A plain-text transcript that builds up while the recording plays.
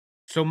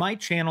So my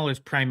channel is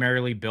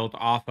primarily built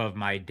off of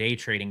my day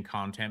trading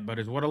content, but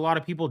is what a lot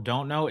of people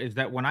don't know is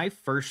that when I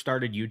first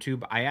started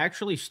YouTube, I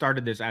actually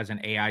started this as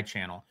an AI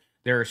channel.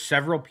 There are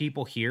several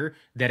people here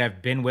that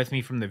have been with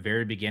me from the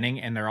very beginning,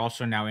 and they're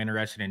also now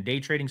interested in day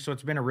trading. So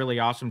it's been a really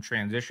awesome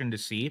transition to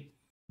see.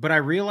 But I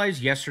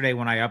realized yesterday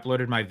when I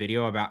uploaded my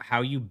video about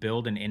how you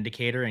build an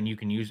indicator and you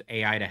can use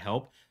AI to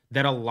help,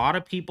 that a lot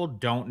of people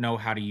don't know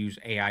how to use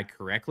AI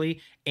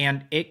correctly.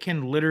 And it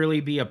can literally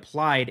be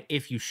applied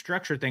if you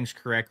structure things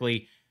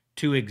correctly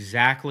to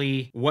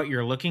exactly what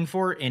you're looking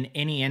for in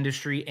any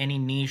industry, any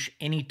niche,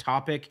 any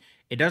topic.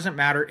 It doesn't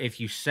matter if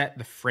you set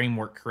the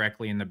framework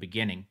correctly in the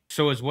beginning.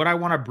 So, is what I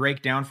want to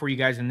break down for you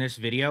guys in this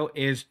video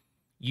is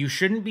you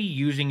shouldn't be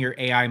using your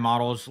AI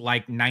models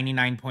like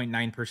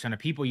 99.9% of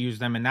people use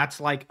them, and that's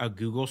like a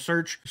Google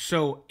search.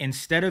 So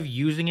instead of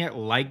using it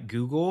like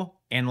Google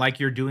and like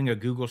you're doing a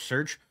Google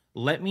search,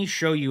 let me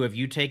show you, if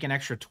you take an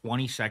extra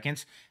 20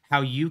 seconds,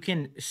 how you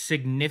can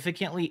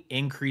significantly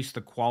increase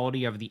the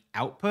quality of the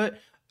output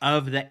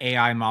of the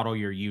AI model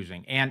you're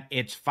using. And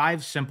it's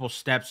 5 simple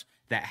steps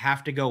that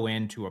have to go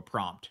into a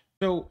prompt.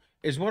 So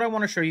is what I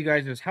want to show you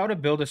guys is how to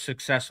build a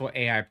successful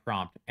AI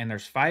prompt. And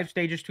there's 5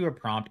 stages to a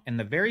prompt. And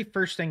the very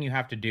first thing you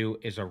have to do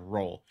is a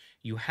role.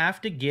 You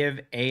have to give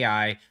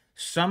AI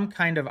some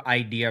kind of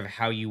idea of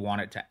how you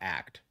want it to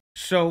act.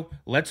 So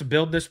let's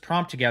build this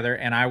prompt together,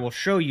 and I will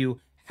show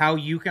you how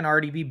you can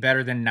already be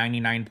better than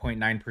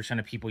 99.9%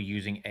 of people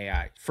using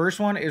AI. First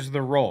one is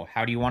the role.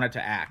 How do you want it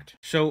to act?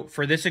 So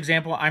for this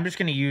example, I'm just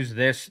going to use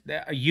this.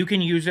 You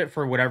can use it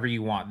for whatever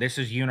you want. This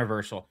is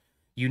universal.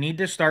 You need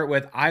to start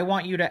with, I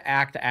want you to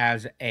act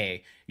as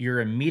A. You're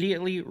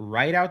immediately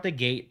right out the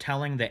gate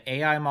telling the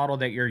AI model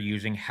that you're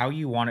using how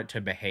you want it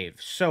to behave.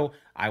 So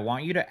I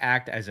want you to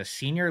act as a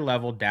senior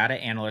level data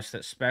analyst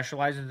that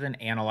specializes in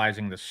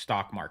analyzing the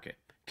stock market.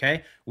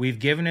 Okay, we've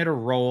given it a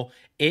role.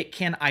 It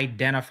can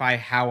identify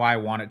how I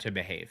want it to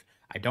behave.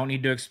 I don't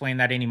need to explain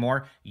that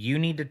anymore. You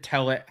need to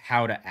tell it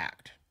how to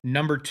act.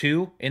 Number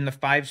 2 in the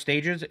 5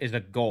 stages is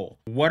a goal.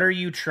 What are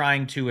you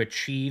trying to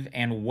achieve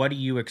and what do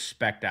you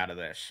expect out of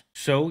this?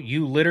 So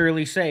you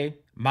literally say,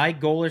 my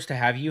goal is to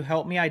have you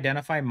help me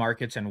identify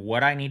markets and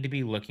what I need to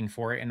be looking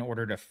for in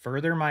order to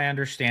further my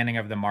understanding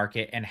of the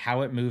market and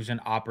how it moves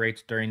and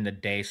operates during the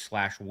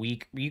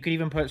day/week. You could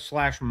even put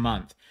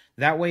 /month.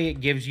 That way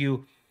it gives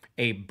you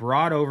a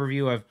broad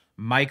overview of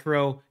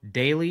micro,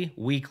 daily,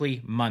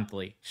 weekly,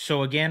 monthly.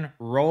 So again,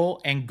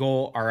 role and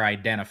goal are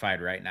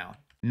identified right now.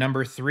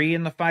 Number 3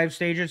 in the 5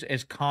 stages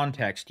is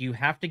context. You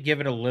have to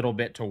give it a little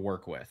bit to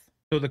work with.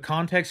 So the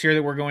context here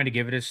that we're going to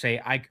give it is say,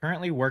 I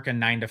currently work a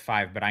 9 to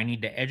 5, but I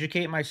need to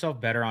educate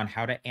myself better on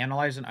how to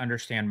analyze and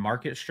understand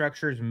market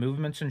structures,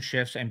 movements, and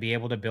shifts, and be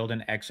able to build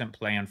an exit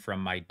plan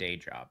from my day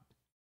job.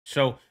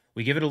 So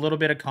we give it a little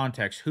bit of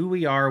context, who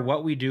we are,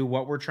 what we do,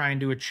 what we're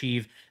trying to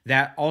achieve.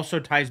 That also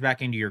ties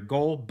back into your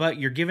goal, but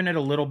you're giving it a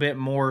little bit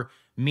more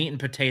meat and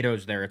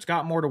potatoes there. It's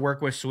got more to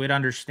work with, so it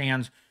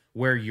understands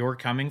where you're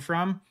coming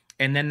from.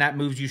 And then that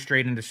moves you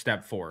straight into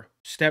step 4.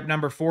 Step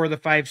number 4 of the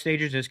 5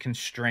 stages is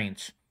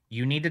constraints.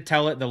 You need to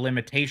tell it the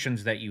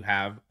limitations that you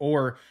have,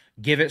 or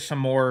give it some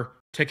more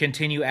to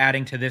continue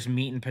adding to this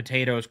meat and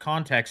potatoes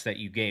context that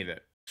you gave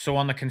it. So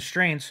on the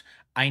constraints,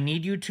 I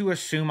need you to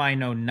assume I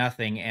know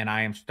nothing and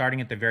I am starting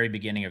at the very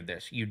beginning of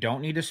this. You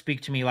don't need to speak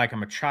to me like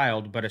I'm a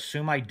child, but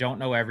assume I don't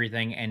know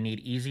everything and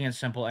need easy and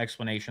simple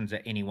explanations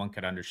that anyone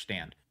could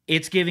understand.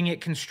 It's giving it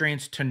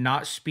constraints to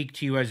not speak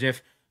to you as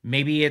if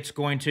maybe it's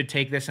going to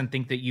take this and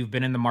think that you've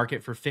been in the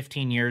market for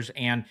 15 years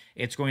and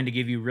it's going to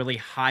give you really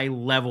high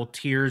level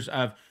tiers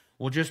of,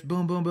 well, just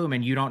boom, boom, boom,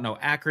 and you don't know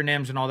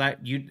acronyms and all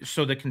that.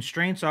 So the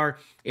constraints are,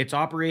 it's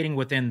operating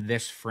within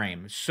this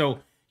frame.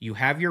 So you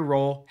have your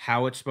role,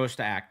 how it's supposed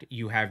to act.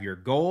 You have your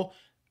goal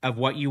of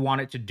what you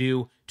want it to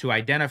do to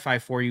identify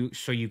for you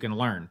so you can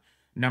learn.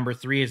 Number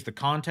 3 is the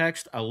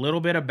context, a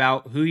little bit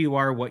about who you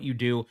are, what you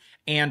do,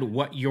 and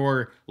what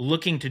you're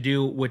looking to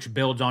do, which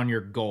builds on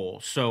your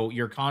goal. So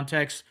your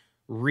context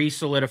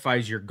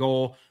re-solidifies your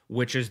goal,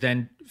 which is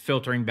then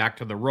filtering back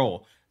to the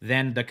role.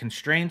 Then the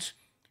constraints,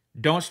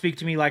 don't speak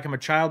to me like I'm a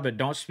child, but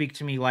don't speak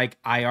to me like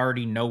I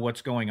already know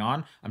what's going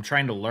on. I'm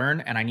trying to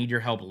learn and I need your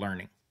help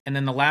learning. And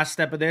then the last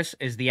step of this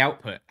is the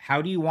output.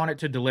 How do you want it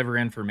to deliver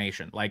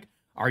information? Like,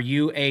 are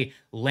you a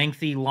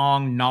lengthy,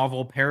 long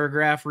novel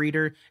paragraph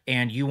reader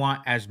and you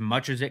want as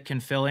much as it can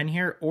fill in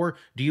here? Or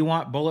do you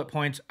want bullet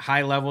points,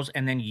 high levels,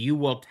 and then you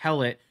will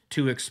tell it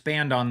to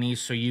expand on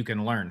these so you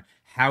can learn?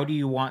 How do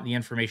you want the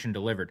information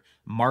delivered?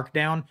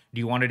 Markdown? Do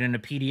you want it in a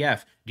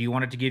PDF? Do you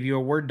want it to give you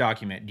a Word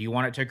document? Do you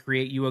want it to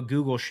create you a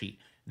Google Sheet?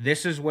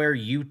 This is where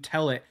you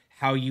tell it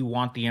how you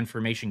want the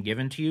information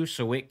given to you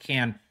so it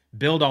can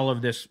build all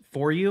of this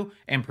for you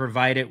and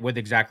provide it with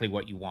exactly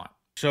what you want.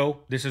 So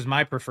this is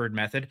my preferred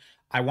method.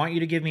 I want you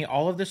to give me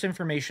all of this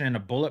information in a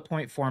bullet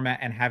point format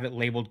and have it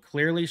labeled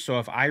clearly. So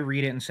if I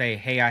read it and say,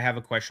 hey, I have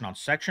a question on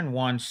section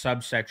 1,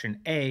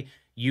 subsection A,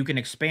 you can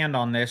expand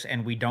on this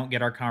and we don't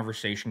get our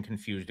conversation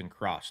confused and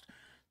crossed.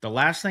 The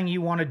last thing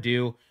you want to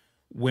do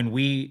when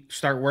we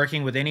start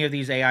working with any of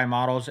these AI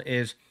models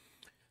is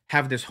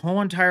have this whole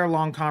entire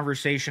long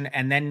conversation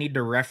and then need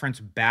to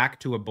reference back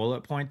to a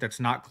bullet point that's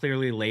not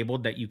clearly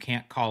labeled that you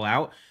can't call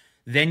out,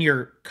 then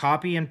you're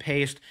copy and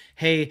paste.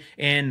 Hey,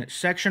 in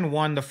section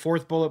one, the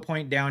fourth bullet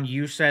point down,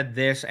 you said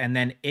this, and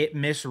then it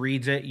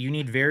misreads it. You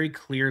need very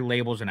clear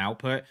labels and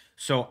output.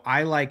 So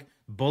I like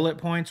bullet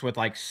points with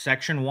like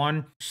section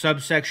one,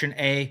 subsection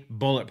A,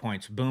 bullet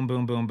points. Boom,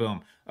 boom, boom,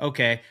 boom.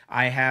 Okay,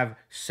 I have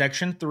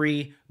section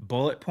three,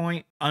 bullet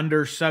point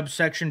under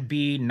subsection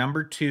B,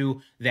 number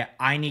two, that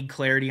I need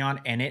clarity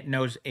on, and it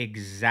knows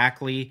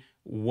exactly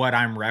what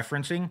I'm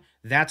referencing.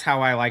 That's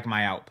how I like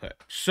my output.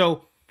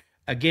 So,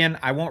 again,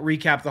 I won't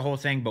recap the whole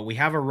thing, but we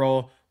have a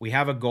role, we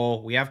have a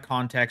goal, we have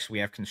context, we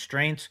have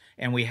constraints,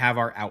 and we have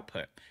our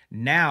output.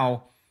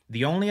 Now,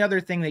 the only other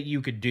thing that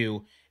you could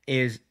do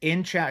is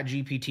in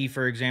ChatGPT,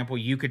 for example,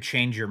 you could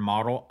change your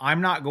model.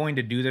 I'm not going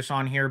to do this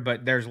on here,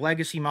 but there's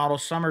legacy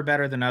models. Some are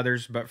better than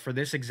others, but for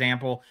this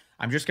example,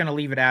 I'm just going to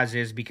leave it as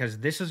is because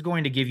this is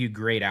going to give you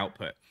great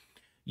output.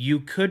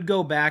 You could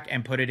go back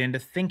and put it into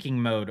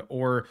thinking mode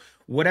or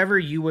whatever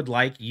you would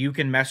like. You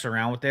can mess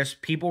around with this.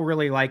 People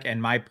really like,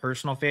 and my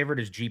personal favorite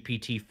is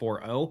GPT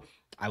 4.0.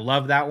 I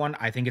love that one.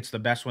 I think it's the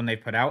best one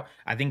they've put out.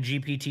 I think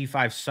GPT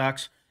 5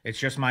 sucks. It's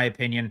just my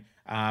opinion.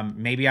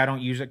 Maybe I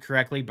don't use it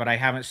correctly, but I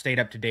haven't stayed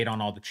up to date on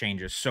all the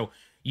changes. So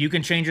you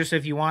can change this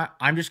if you want.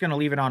 I'm just going to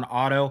leave it on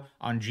auto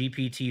on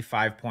GPT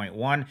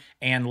 5.1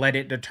 and let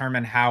it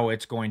determine how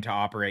it's going to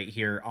operate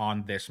here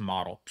on this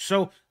model.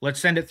 So let's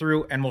send it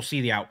through and we'll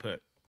see the output.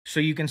 So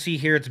you can see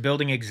here it's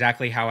building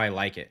exactly how I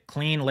like it.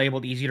 Clean,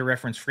 labeled, easy to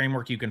reference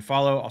framework you can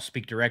follow. I'll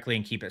speak directly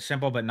and keep it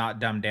simple, but not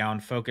dumbed down.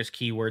 Focus,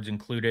 keywords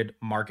included,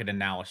 market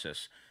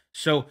analysis.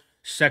 So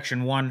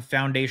section one,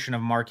 foundation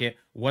of market,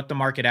 what the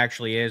market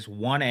actually is.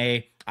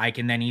 1A, I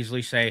can then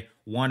easily say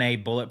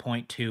 1A bullet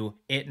point 2.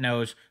 It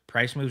knows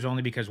price moves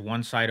only because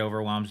one side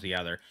overwhelms the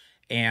other.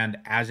 And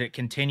as it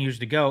continues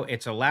to go,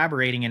 it's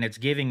elaborating and it's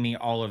giving me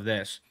all of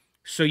this.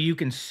 So you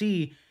can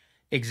see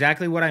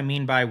exactly what I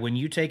mean by when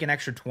you take an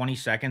extra 20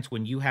 seconds,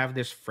 when you have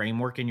this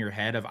framework in your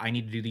head of I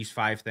need to do these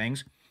 5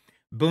 things,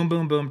 boom,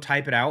 boom, boom,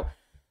 type it out.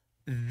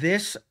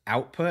 This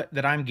output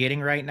that I'm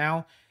getting right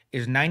now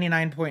is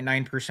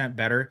 99.9%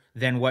 better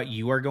than what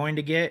you are going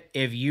to get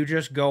if you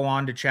just go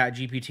on to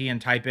ChatGPT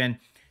and type in,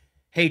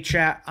 hey,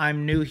 chat,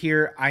 I'm new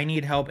here. I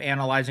need help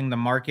analyzing the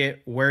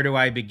market. Where do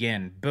I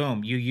begin?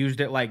 Boom. You used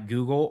it like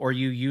Google or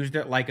you used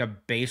it like a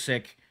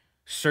basic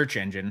search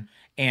engine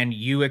and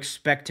you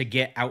expect to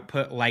get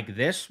output like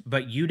this,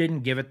 but you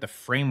didn't give it the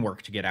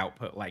framework to get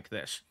output like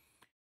this.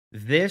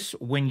 This,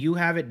 when you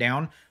have it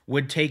down,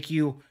 would take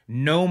you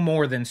no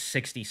more than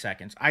 60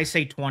 seconds. I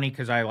say 20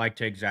 because I like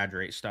to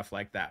exaggerate stuff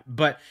like that.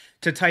 But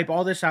to type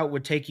all this out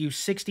would take you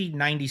 60,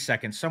 90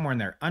 seconds, somewhere in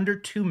there. Under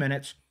 2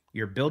 minutes,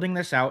 you're building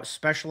this out,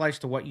 specialized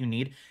to what you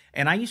need.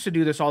 And I used to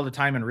do this all the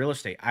time in real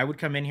estate. I would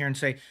come in here and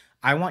say,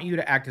 I want you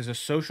to act as a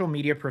social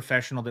media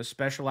professional that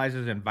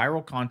specializes in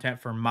viral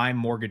content for my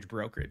mortgage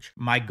brokerage.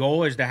 My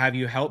goal is to have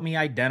you help me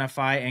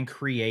identify and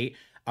create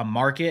a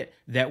market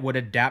that would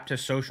adapt to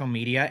social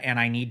media, and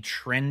I need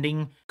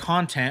trending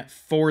content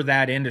for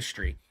that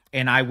industry.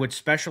 And I would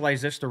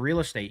specialize this to real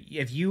estate.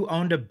 If you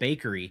owned a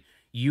bakery,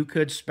 you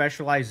could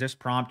specialize this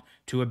prompt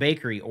to a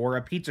bakery or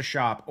a pizza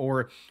shop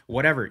or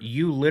whatever.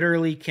 You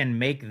literally can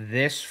make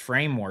this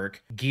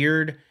framework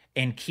geared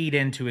and keyed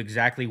into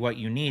exactly what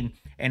you need.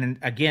 And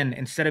again,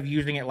 instead of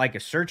using it like a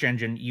search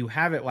engine, you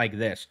have it like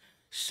this.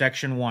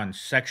 Section 1,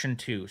 Section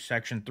 2,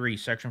 Section 3,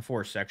 Section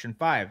 4, Section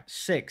 5,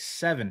 6,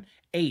 7,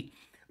 8.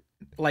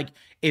 Like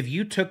if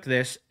you took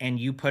this and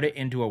you put it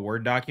into a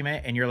Word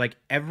document and you're like,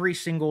 every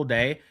single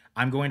day,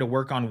 I'm going to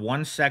work on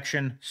one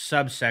section,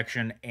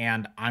 subsection,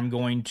 and I'm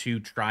going to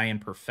try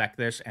and perfect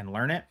this and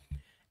learn it.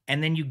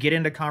 And then you get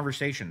into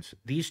conversations.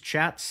 These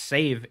chats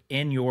save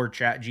in your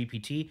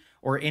ChatGPT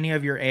or any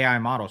of your AI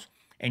models.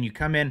 And you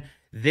come in,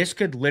 this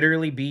could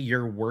literally be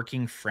your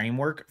working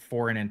framework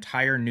for an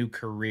entire new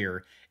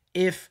career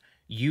if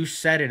you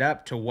set it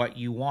up to what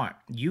you want.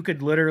 You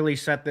could literally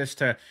set this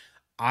to,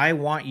 I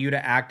want you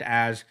to act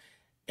as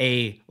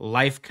a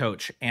life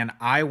coach and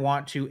I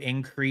want to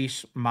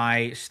increase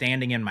my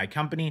standing in my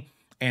company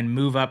and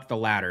move up the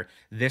ladder.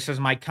 This is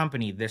my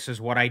company. This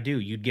is what I do.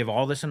 You'd give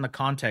all this in the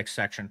context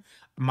section.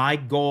 My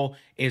goal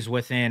is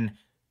within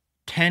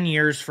 10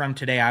 years from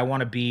today, I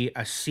want to be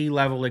a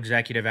C-level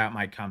executive at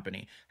my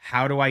company.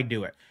 How do I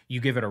do it?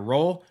 You give it a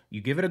role,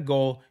 you give it a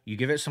goal, you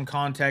give it some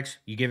context,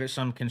 you give it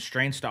some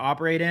constraints to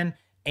operate in,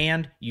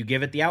 and you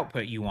give it the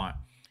output you want.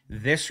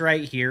 This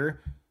right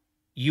here,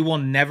 you will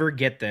never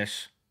get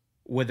this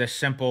with a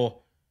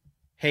simple,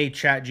 hey,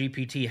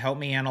 ChatGPT, help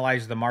me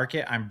analyze the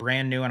market. I'm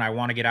brand new and I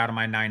want to get out of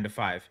my 9 to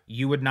 5.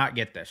 You would not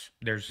get this.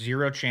 There's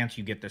zero chance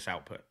you get this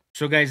output.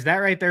 So guys, that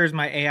right there is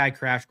my AI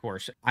crash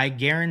course. I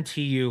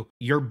guarantee you,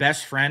 your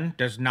best friend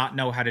does not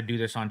know how to do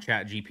this on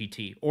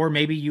ChatGPT. Or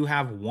maybe you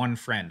have one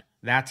friend.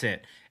 That's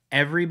it.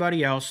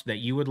 Everybody else that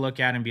you would look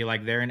at and be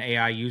like, they're an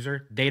AI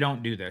user, they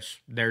don't do this.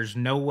 There's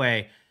no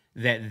way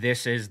that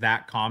this is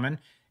that common.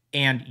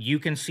 And you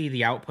can see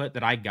the output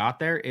that I got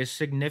there is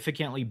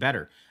significantly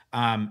better.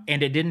 And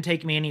it didn't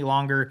take me any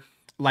longer.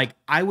 Like,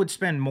 I would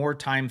spend more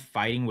time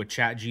fighting with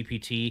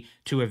ChatGPT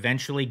to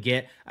eventually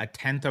get a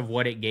tenth of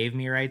what it gave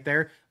me right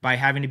there by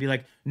having to be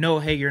like, no,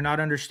 hey, you're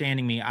not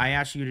understanding me. I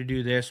asked you to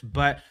do this,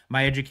 but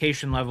my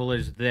education level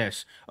is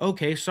this.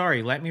 Okay,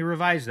 sorry, let me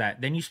revise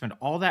that. Then you spend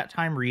all that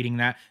time reading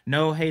that.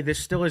 No, hey, this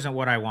still isn't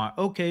what I want.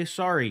 Okay,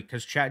 sorry,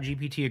 because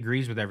ChatGPT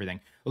agrees with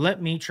everything.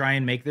 Let me try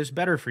and make this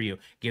better for you.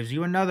 Gives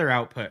you another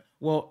output.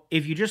 Well,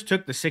 if you just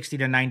took the 60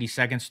 to 90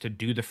 seconds to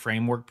do the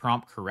framework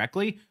prompt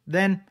correctly,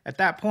 then at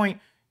that point,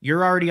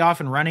 you're already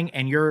off and running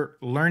and you're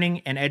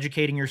learning and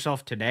educating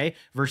yourself today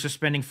versus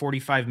spending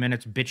 45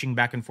 minutes bitching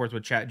back and forth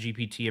with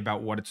ChatGPT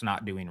about what it's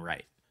not doing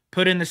right.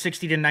 Put in the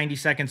 60 to 90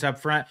 seconds up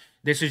front.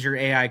 This is your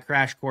AI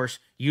crash course.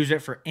 Use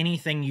it for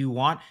anything you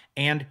want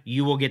and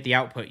you will get the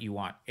output you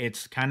want.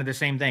 It's kind of the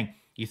same thing.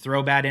 You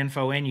throw bad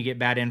info in, you get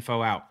bad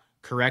info out.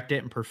 Correct it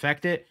and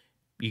perfect it,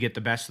 you get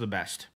the best of the best.